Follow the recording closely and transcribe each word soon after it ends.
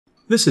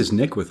This is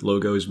Nick with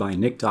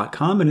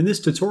logosbynick.com, and in this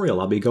tutorial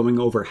I'll be going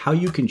over how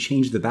you can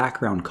change the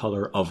background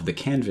color of the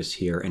canvas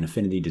here in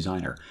Affinity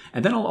Designer.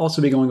 And then I'll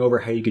also be going over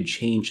how you could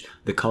change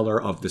the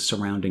color of the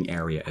surrounding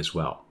area as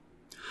well.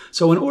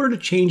 So in order to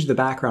change the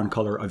background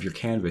color of your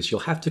canvas,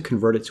 you'll have to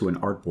convert it to an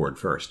artboard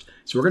first.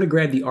 So we're going to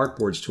grab the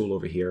Artboards tool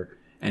over here,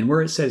 and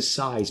where it says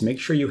size, make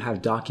sure you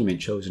have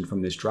document chosen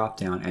from this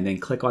drop-down, and then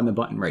click on the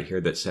button right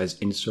here that says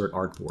Insert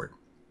Artboard.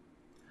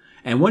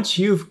 And once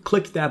you've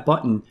clicked that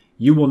button,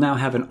 you will now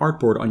have an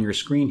artboard on your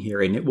screen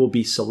here, and it will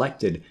be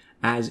selected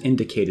as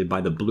indicated by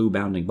the blue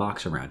bounding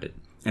box around it.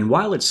 And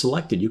while it's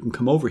selected, you can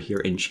come over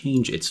here and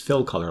change its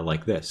fill color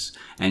like this.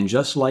 And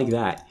just like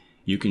that,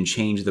 you can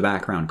change the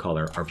background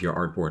color of your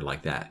artboard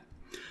like that.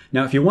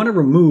 Now, if you want to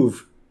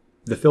remove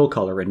the fill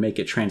color and make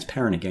it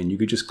transparent again, you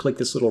could just click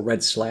this little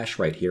red slash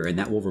right here, and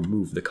that will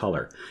remove the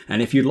color.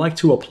 And if you'd like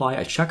to apply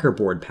a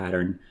checkerboard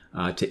pattern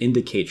to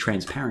indicate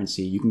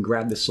transparency, you can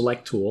grab the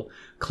select tool,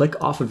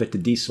 click off of it to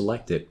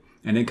deselect it,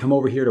 and then come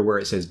over here to where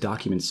it says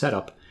Document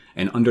Setup,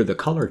 and under the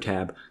Color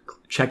tab,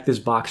 check this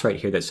box right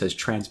here that says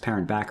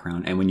Transparent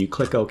Background, and when you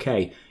click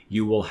OK,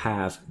 you will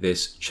have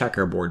this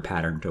checkerboard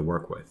pattern to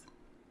work with.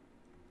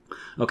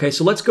 Okay,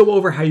 so let's go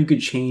over how you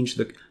could change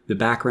the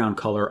background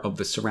color of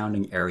the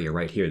surrounding area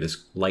right here,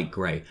 this light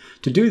gray.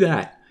 To do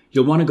that,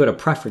 you'll want to go to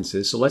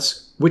Preferences. So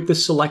let's, with the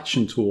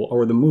Selection tool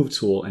or the Move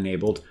tool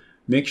enabled,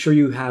 make sure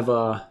you have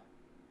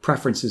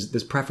Preferences,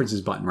 this Preferences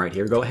button right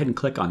here. Go ahead and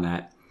click on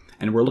that.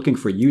 And we're looking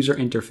for User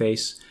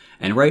Interface.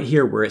 And right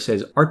here where it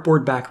says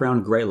Artboard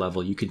Background Gray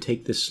Level, you can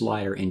take this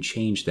slider and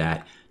change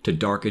that to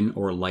darken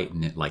or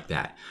lighten it like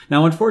that.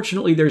 Now,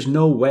 unfortunately, there's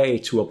no way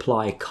to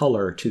apply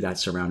color to that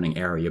surrounding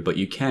area, but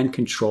you can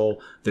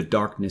control the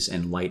darkness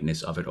and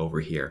lightness of it over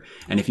here.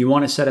 And if you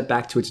want to set it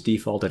back to its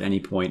default at any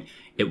point,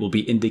 it will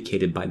be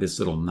indicated by this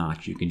little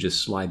notch. You can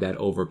just slide that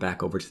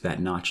back over to that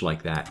notch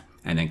like that,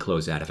 and then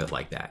close out of it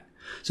like that.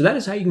 So that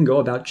is how you can go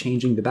about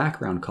changing the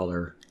background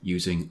color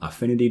using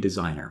Affinity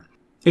Designer.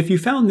 If you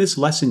found this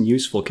lesson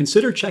useful,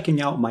 consider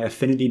checking out my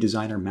Affinity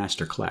Designer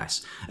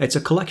Masterclass. It's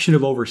a collection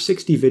of over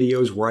 60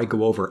 videos where I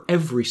go over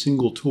every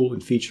single tool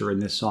and feature in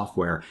this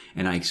software,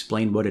 and I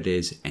explain what it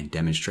is and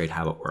demonstrate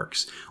how it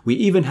works. We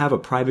even have a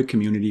private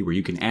community where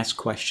you can ask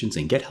questions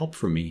and get help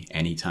from me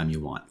anytime you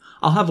want.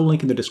 I'll have a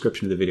link in the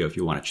description of the video if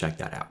you want to check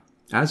that out.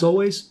 As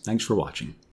always, thanks for watching.